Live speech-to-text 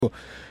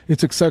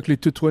It's exactly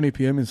 2:20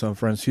 p.m. in San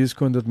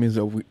Francisco, and that means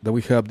that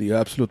we have the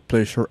absolute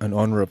pleasure and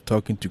honor of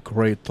talking to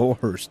Gray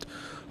Tolhurst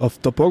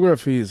of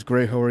Topographies.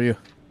 Gray, how are you?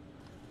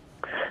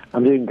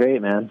 I'm doing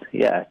great, man.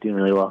 Yeah, doing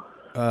really well.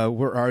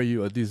 Where are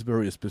you at this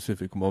very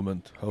specific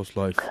moment? How's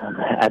life?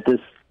 At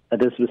this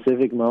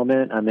specific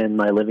moment, I'm in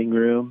my living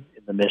room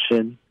in the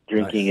Mission,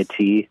 drinking a Nice.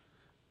 tea.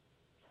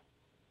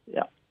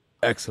 Yeah.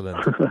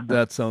 Excellent.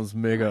 That sounds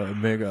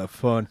mega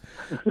fun,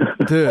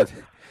 dude.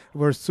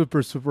 We're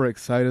super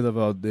excited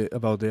about the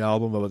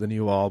album, about the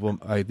new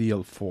album,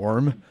 Ideal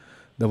Form,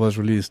 that was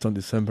released on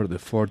December the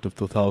 4th of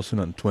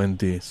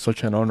 2020.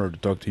 Such an honor to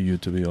talk to you,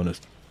 to be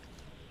honest.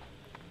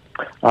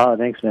 Oh,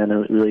 thanks, man. It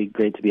was really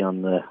great to be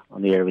on the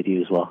air with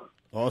you as well.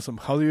 Awesome.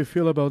 How do you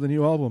feel about the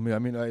new album? I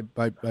mean,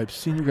 I've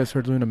seen you guys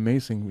are doing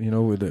amazing,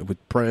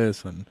 with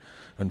press and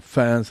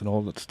fans and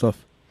all that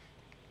stuff.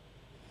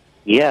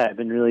 Yeah, I've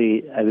been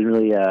really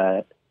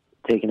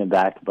taken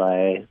aback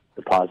by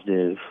the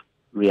positive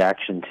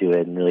reaction to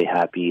it, and really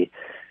happy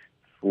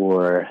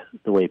for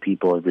the way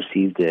people have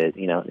received it.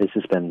 It's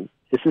just been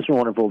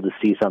wonderful to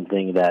see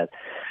something that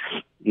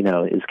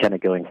is kind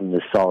of going from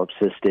this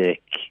solipsistic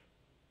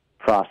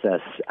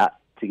process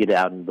to get it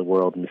out into the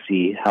world and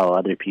see how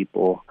other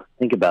people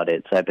think about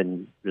it. So I've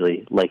been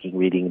really liking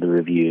reading the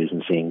reviews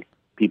and seeing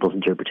people's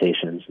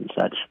interpretations and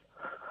such.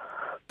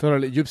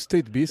 Totally. You've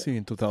stayed busy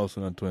in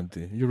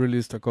 2020. You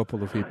released a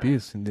couple of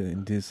EPs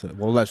in this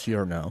last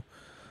year now.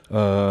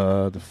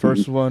 The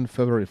first one,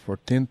 February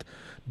 14th,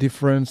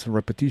 Difference and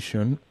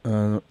Repetition.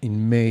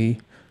 In May,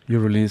 you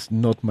released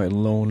Not My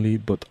Lonely,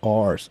 But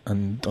Ours.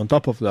 And on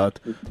top of that,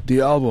 the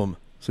album.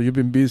 So you've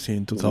been busy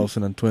in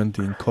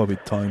 2020 in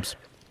COVID times.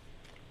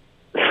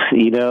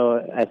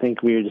 I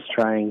think we were just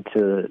trying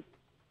to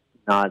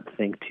not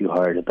think too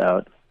hard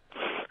about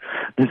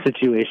the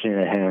situation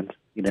at hand.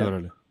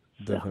 Totally,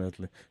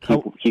 definitely.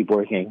 Keep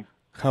working.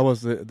 How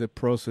was the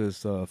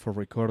process for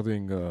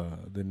recording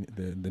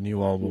the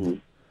new album? Mm-hmm.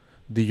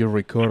 Did you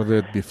record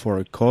it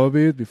before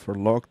COVID, before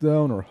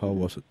lockdown, or how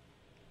was it?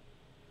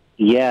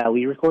 Yeah,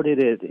 we recorded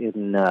it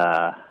in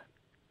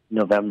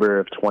November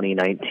of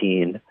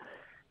 2019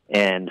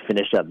 and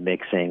finished up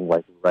mixing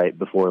right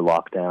before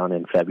lockdown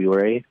in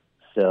February.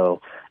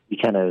 So we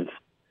kind of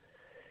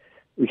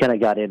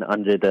got in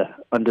under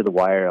the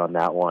wire on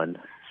that one.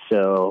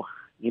 So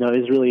it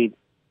was really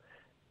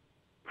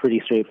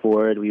pretty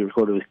straightforward. We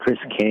recorded with Chris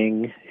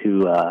King,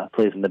 who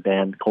plays in the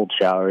band Cold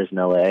Showers in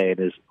LA and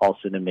is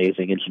also an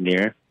amazing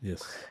engineer.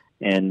 Yes.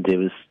 And it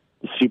was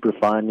super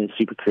fun and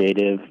super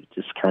creative.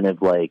 Just kind of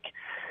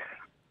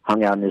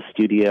hung out in his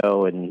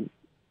studio and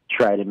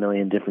tried a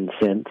million different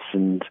synths,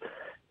 and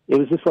it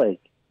was just it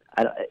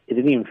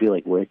didn't even feel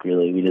like work,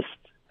 really. We just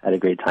had a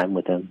great time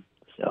with him.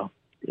 So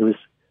it was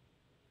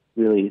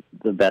really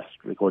the best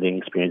recording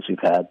experience we've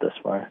had thus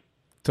far.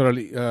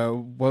 Totally.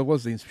 What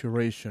was the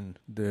inspiration,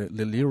 the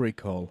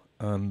lyrical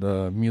and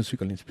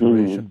musical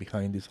inspiration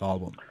behind this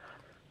album?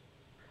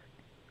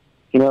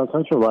 It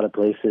comes from a lot of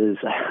places.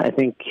 I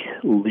think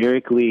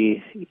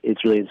lyrically,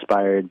 it's really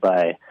inspired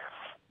by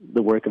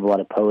the work of a lot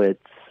of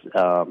poets,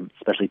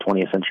 especially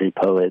 20th century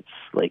poets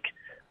like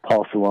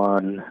Paul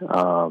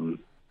Celan,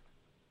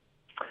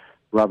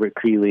 Robert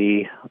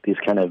Creeley, these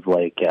kind of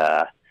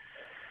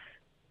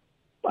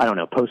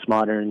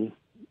postmodern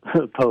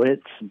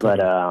poets. But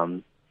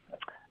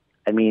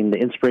the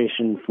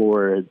inspiration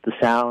for the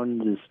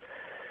sound is,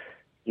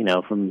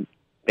 from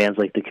bands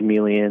like the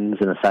Chameleons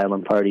and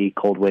Asylum Party,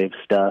 Cold Wave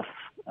stuff.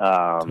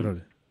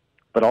 Totally.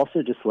 But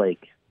also just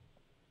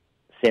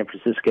San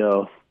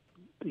Francisco,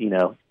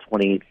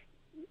 20,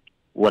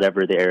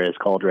 whatever the era is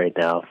called right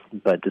now,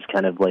 but just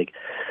kind of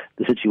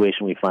the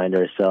situation we find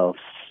ourselves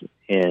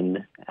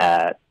in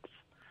at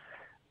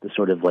the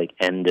sort of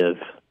end of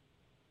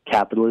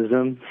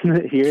capitalism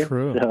here.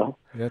 True. So,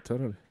 yeah,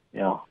 totally.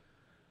 Yeah.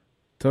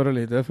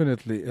 Totally,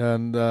 definitely.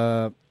 And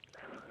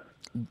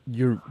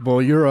you're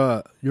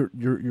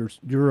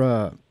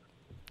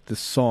the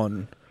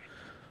son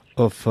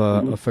of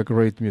a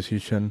great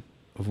musician,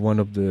 of one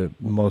of the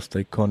most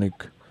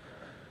iconic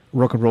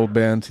rock and roll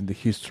bands in the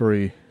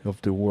history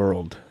of the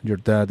world. Your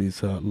dad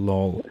is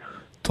Lol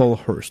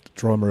Tolhurst,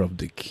 drummer of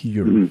The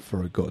Cure,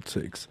 for God's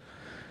sakes.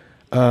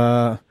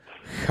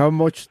 How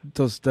much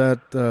does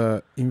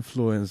that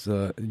influence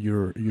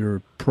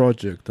your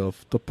project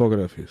of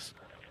Topographies?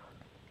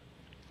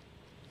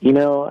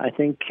 I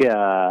think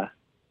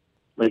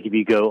if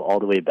you go all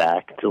the way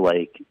back to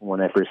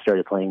when I first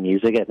started playing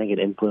music, I think it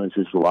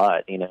influences a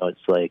lot. It's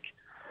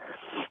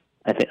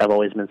I think I've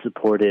always been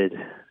supported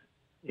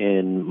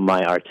in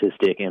my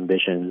artistic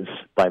ambitions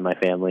by my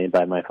family and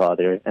by my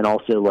father, and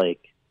also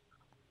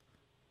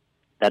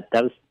that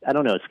was, I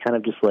don't know, it's kind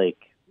of just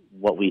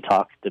what we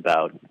talked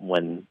about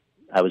when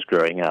I was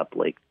growing up,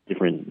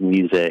 different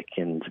music,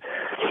 and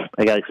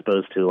I got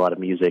exposed to a lot of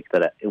music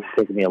that it was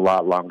taking me a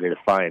lot longer to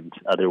find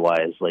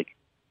otherwise,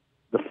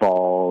 The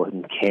Fall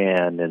and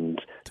Can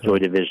and Joy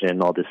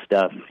Division, all this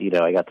stuff,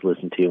 I got to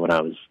listen to when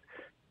I was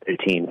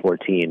 13,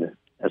 14,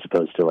 as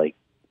opposed to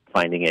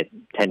finding it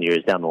 10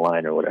 years down the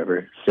line or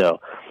whatever. So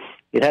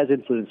it has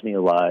influenced me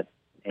a lot.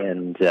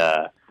 And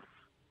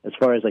as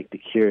far as like The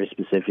Cure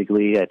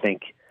specifically, I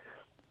think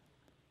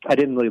I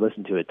didn't really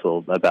listen to it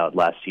till about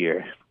last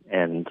year.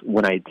 And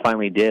when I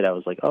finally did, I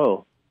was like,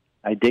 oh,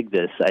 I dig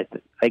this.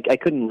 I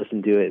couldn't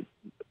listen to it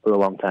for a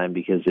long time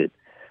because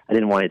I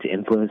didn't want it to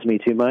influence me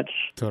too much.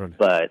 Totally.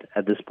 But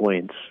at this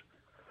point,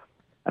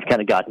 I've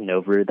kind of gotten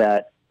over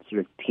that sort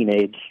of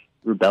teenage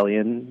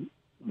rebellion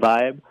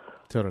vibe.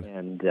 Totally.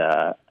 And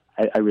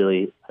I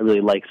really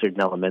like certain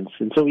elements.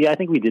 And so, yeah, I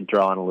think we did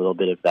draw on a little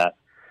bit of that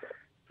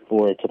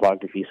for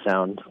Topography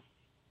sound.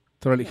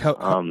 Totally.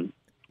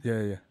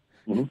 Yeah.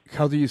 Mm-hmm.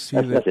 How do you see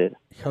that's it.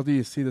 How do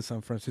you see the San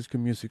Francisco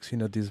music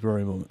scene at this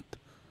very moment?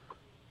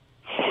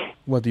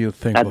 What do you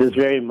think at this it?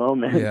 very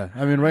moment? Yeah,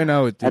 I mean, right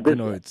now it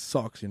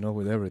sucks,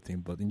 with everything.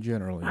 But in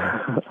general,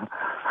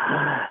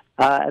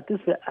 at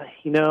this,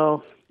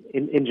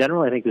 in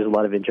general, I think there's a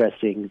lot of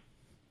interesting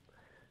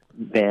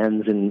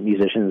bands and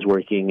musicians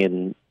working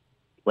in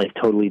like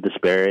totally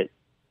disparate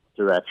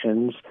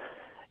directions.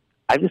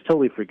 I just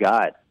totally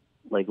forgot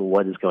like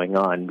what is going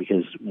on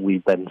because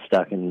we've been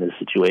stuck in this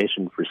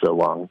situation for so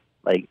long.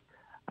 Like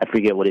I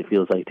forget what it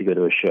feels like to go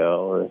to a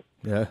show, or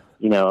I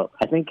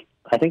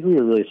think we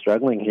were really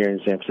struggling here in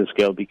San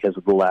Francisco because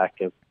of the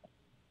lack of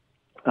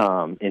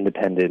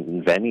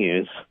independent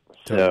venues.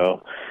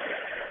 So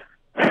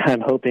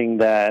I'm hoping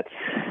that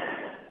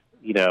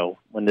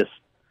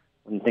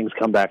when things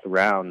come back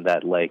around,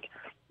 that like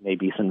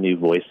maybe some new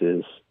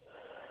voices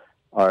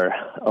are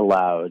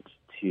allowed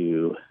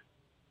to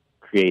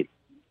create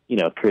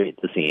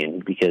the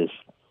scene, because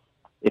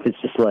if it's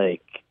just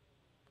like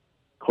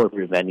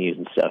corporate venues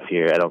and stuff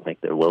here, I don't think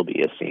there will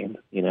be a scene,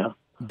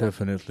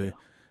 Definitely.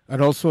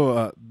 And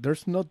also,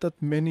 there's not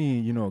that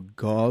many,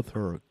 goth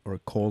or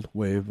cold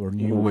wave or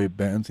new wave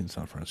bands in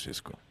San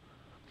Francisco.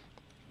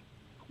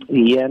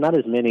 Yeah, not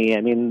as many.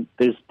 I mean,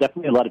 there's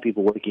definitely a lot of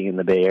people working in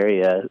the Bay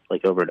Area,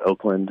 like over in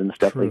Oakland and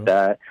stuff like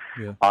that.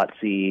 Yeah.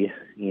 Otzi,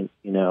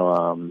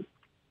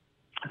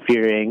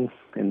 Fearing,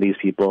 and these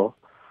people.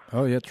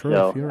 Oh yeah, true.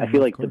 So Fearing, I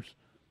feel like the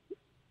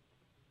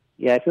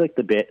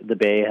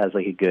Bay has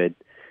like a good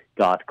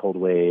goth, cold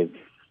wave,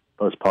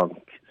 post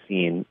punk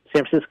scene.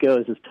 San Francisco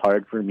is just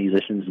hard for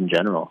musicians in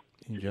general.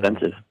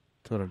 Expensive.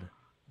 Totally,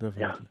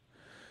 definitely. Yeah.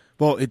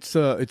 Well, it's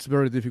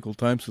very difficult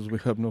times because we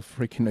have no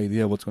freaking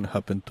idea what's going to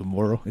happen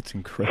tomorrow. It's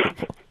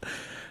incredible.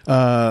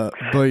 But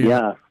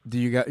do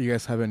you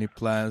guys have any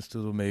plans to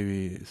do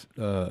maybe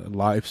a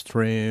live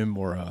stream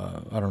or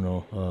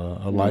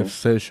a live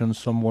session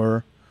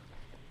somewhere?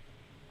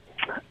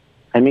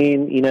 I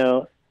mean,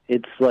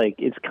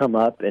 it's come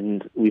up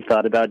and we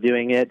thought about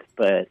doing it,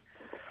 but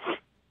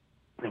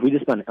we've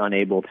just been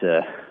unable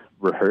to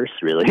rehearse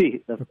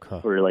really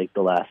for like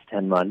the last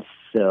 10 months.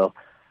 So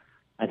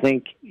I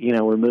think,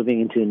 we're moving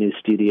into a new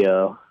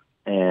studio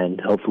and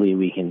hopefully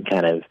we can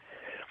kind of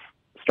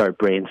start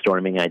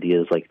brainstorming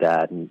ideas like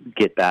that and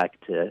get back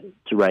to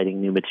writing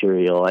new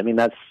material. I mean,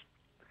 that's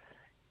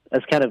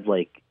kind of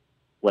like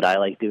what I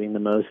like doing the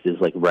most is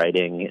like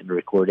writing and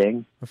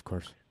recording. Of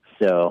course.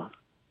 So,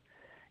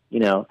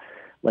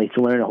 like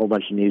to learn a whole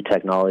bunch of new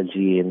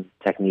technology and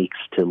techniques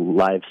to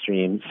live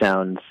stream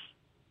sounds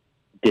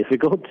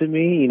difficult to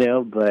me,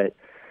 but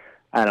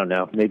I don't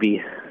know,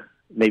 maybe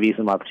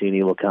some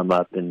opportunity will come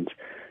up and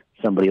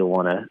somebody will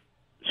want to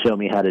show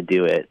me how to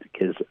do it,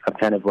 because I'm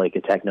kind of like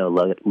a techno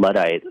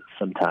Luddite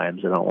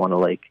sometimes. I don't want to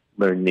like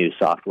learn new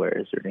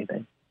softwares or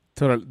anything.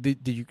 Totally.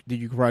 Did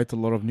you write a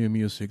lot of new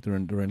music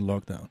during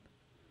lockdown?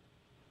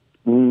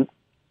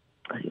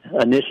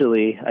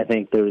 Initially, I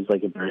think there was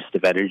like a burst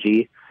of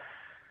energy,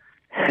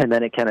 and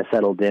then it kind of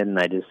settled in.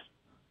 And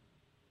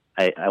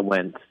I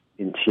went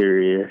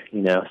interior,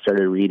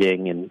 started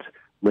reading and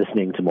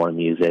listening to more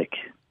music.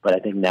 But I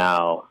think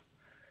now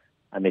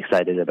I'm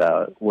excited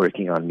about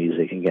working on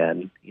music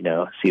again,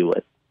 because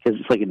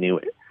it's like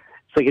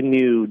a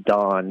new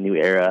dawn, new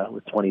era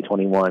with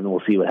 2021.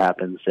 We'll see what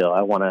happens. So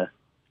I want to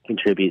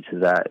contribute to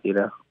that,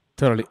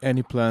 Totally.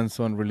 Any plans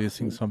on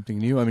releasing something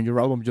new? I mean, your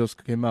album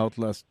just came out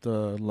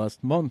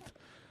last month,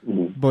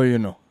 but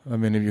I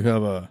mean, if you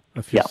have a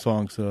few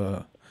songs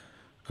that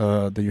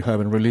you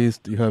haven't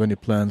released, do you have any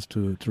plans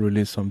to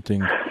release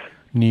something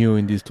new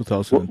in this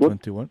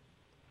 2021?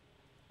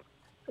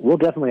 We'll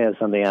definitely have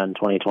something out in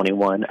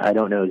 2021. I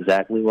don't know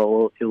exactly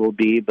what it will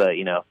be, but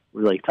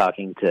we're like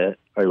talking to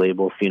our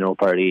label Funeral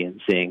Party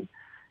and seeing,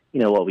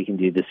 what we can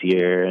do this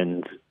year,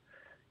 and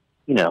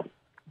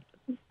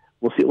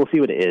we'll see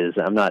what it is.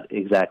 I'm not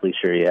exactly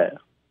sure yet,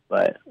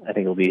 but I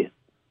think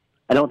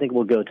I don't think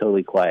we'll go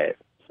totally quiet.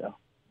 So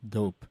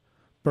dope,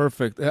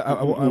 perfect.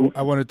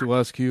 I wanted to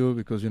ask you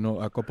because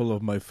a couple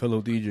of my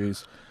fellow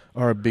DJs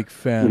are big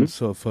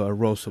fans of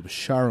Rose of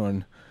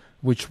Sharon,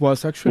 which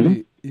was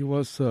actually it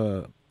was.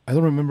 I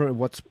don't remember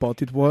what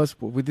spot it was,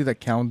 but we did a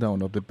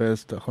countdown of the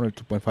best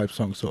 102.5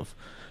 songs of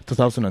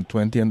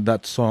 2020, and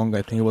that song,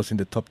 I think it was in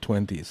the top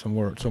 20,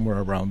 somewhere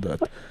around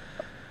that.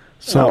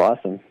 So,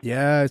 awesome.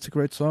 Yeah, it's a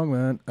great song,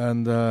 man.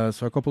 And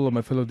so a couple of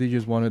my fellow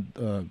DJs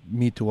wanted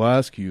me to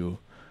ask you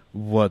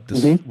what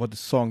the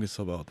song is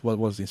about. What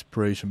was the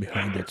inspiration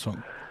behind that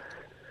song?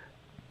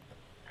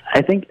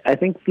 I think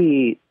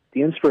the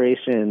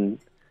inspiration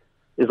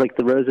is like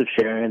the Rose of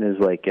Sharon is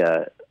like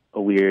a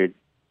weird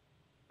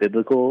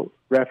biblical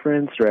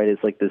reference, right?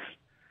 It's like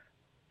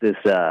this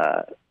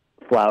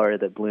flower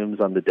that blooms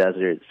on the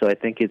desert. So I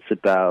think it's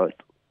about,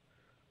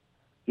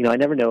 I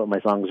never know what my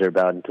songs are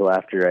about until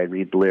after I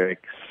read the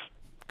lyrics,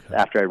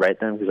 after I write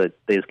them, because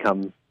they just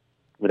come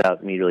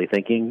without me really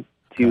thinking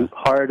too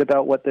hard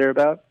about what they're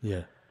about.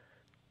 Yeah.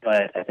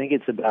 But I think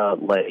it's about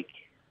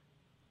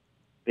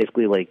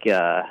basically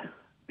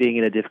being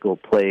in a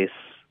difficult place,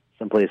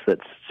 someplace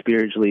that's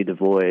spiritually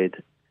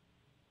devoid,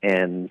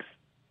 and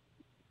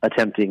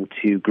attempting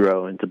to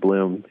grow and to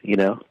bloom,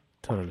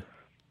 Totally.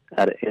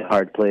 at a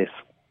hard place.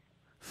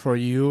 For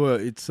you,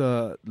 it's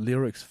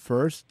lyrics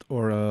first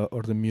or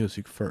the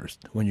music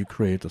first when you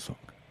create a song?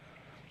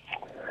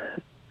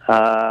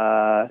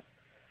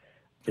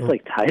 It's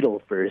like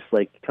title first,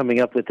 like coming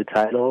up with the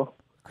title,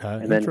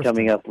 and then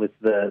coming up with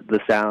the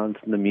sounds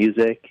and the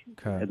music,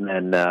 and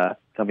then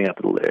coming up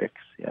with the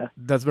lyrics. Yeah,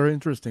 that's very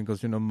interesting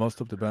because most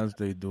of the bands,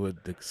 they do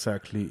it the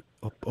exactly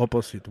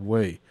opposite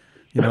way.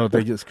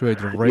 They just create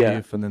a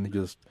riff and then they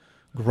just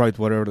write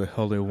whatever the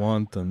hell they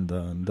want, and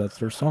that's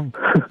their song.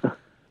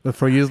 But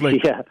for you, it's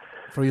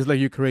like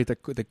you create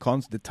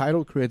the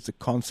title creates the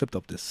concept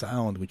of the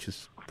sound, which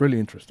is really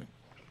interesting.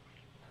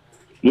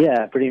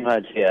 Yeah, pretty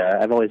much. Yeah,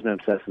 I've always been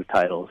obsessed with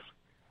titles.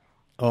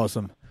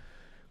 Awesome,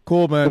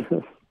 cool, man.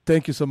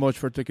 Thank you so much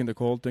for taking the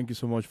call. Thank you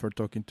so much for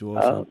talking to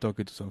us and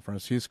talking to San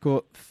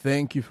Francisco.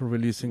 Thank you for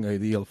releasing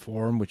Ideal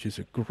Form, which is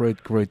a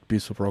great, great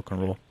piece of rock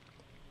and roll.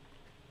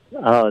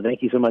 Oh,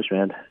 thank you so much,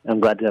 man. I'm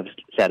glad to have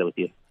chatted with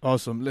you.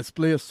 Awesome. Let's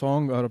play a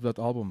song out of that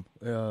album.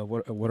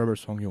 Whatever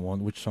song you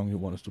want. Which song you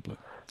want us to play?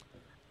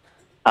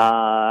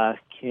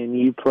 Can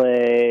you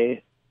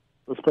play...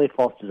 Let's play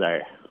False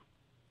Desire.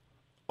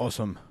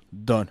 Awesome.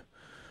 Done.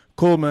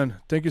 Cool, man.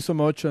 Thank you so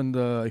much, and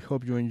I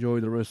hope you enjoy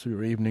the rest of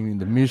your evening in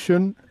the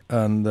Mission,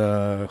 and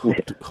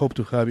hope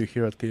to have you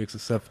here at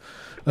KXSF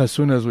as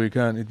soon as we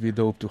can. It'd be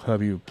dope to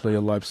have you play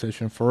a live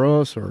session for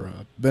us, or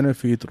a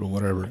benefit, or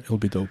whatever. It'll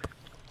be dope.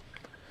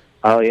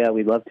 Oh, yeah,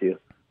 we'd love to.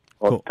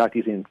 Well, cool. Talk to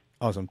you soon.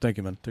 Awesome. Thank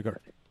you, man. Take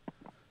care.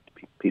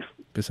 Peace.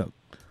 Peace out.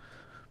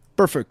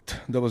 Perfect.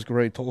 That was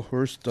great.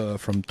 Tolhurst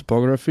from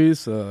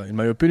Topographies. In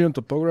my opinion,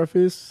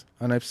 Topographies,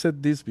 and I've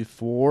said this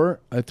before,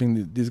 I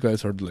think these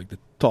guys are like the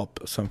top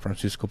San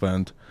Francisco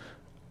band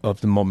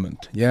of the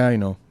moment. Yeah, I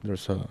know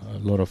there's a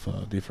lot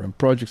of different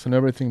projects and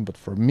everything, but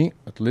for me,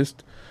 at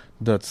least,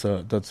 that's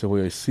the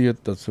way I see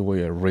it. That's the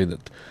way I read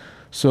it.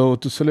 So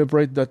to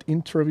celebrate that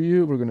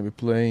interview, we're going to be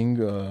playing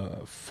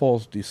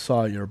False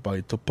Desire by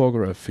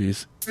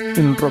Topographies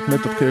in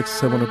Rocknet of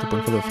KX7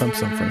 FM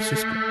San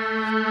Francisco.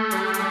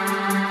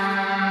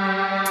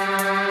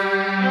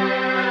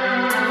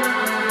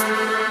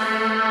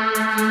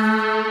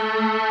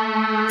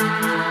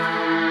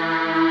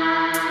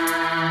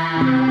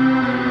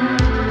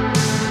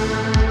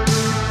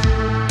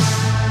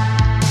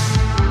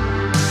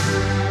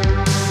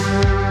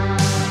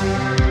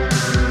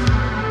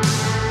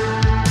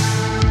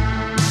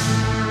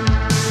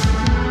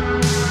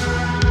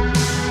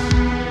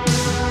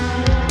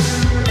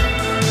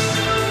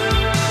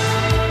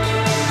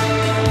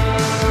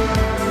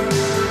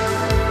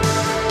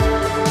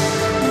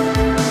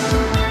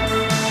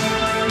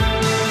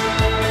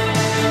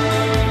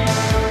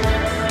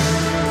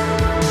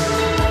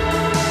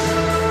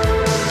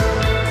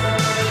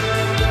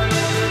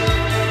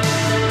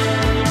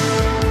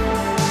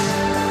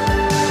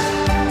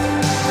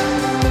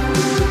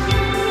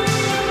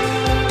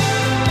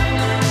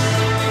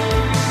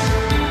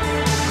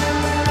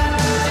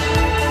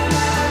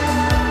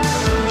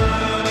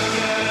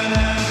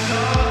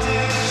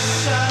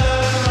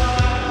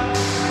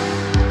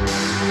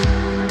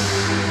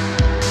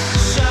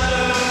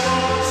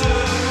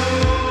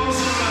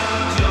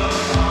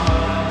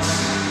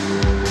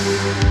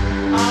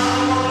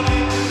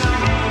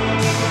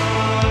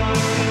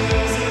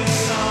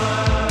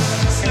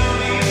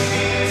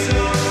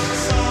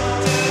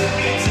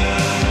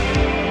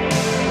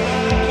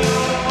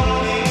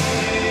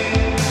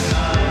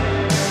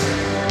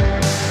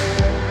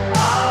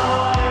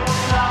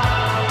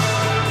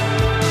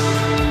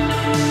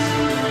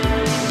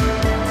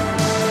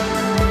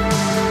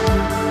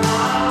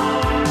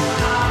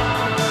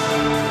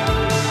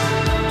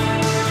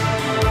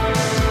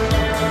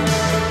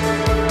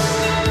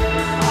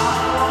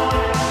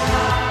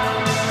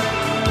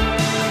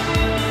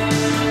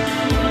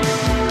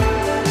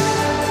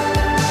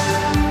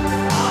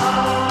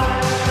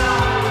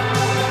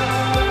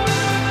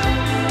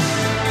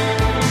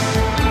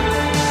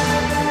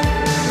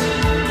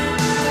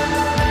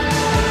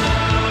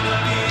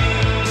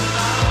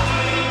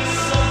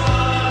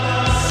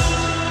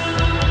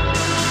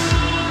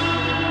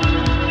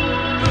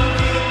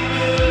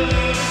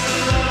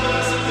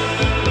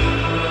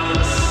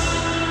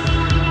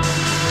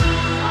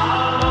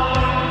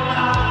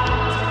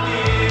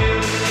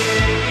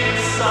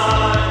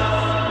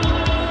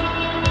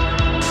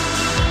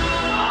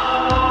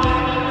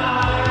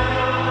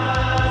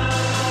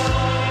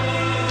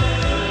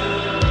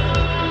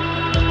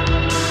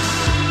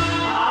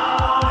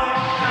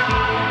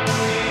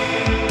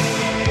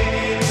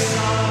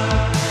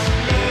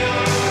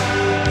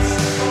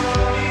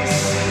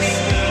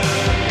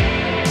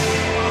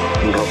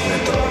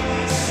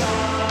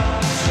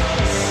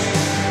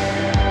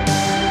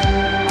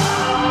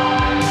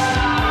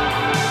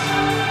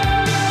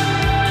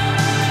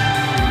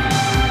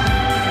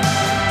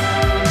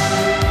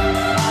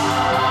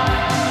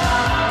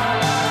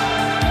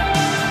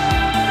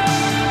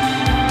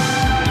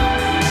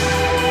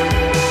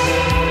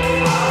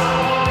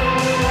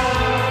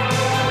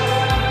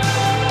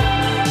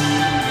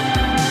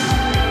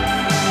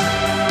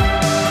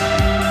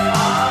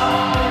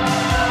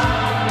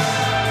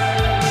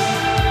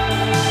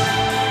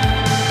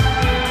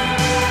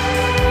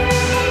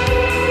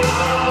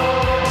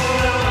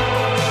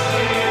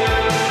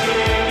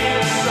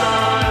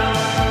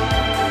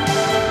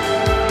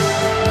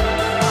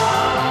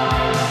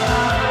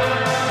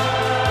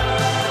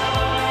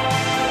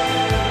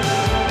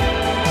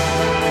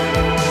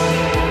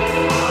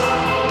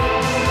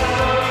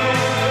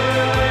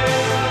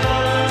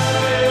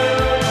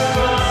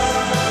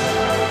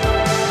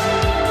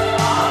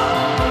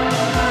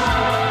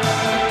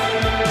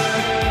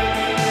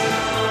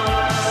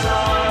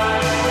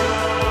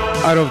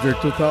 Out of their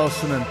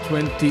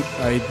 2020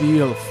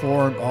 Ideal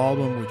Form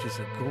album, which is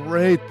a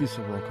great piece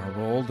of rock and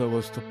roll, that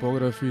was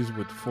Topographies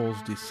with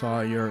False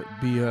Desire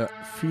via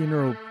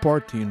Funeral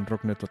Party in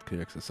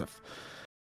Rocknet.kxsf.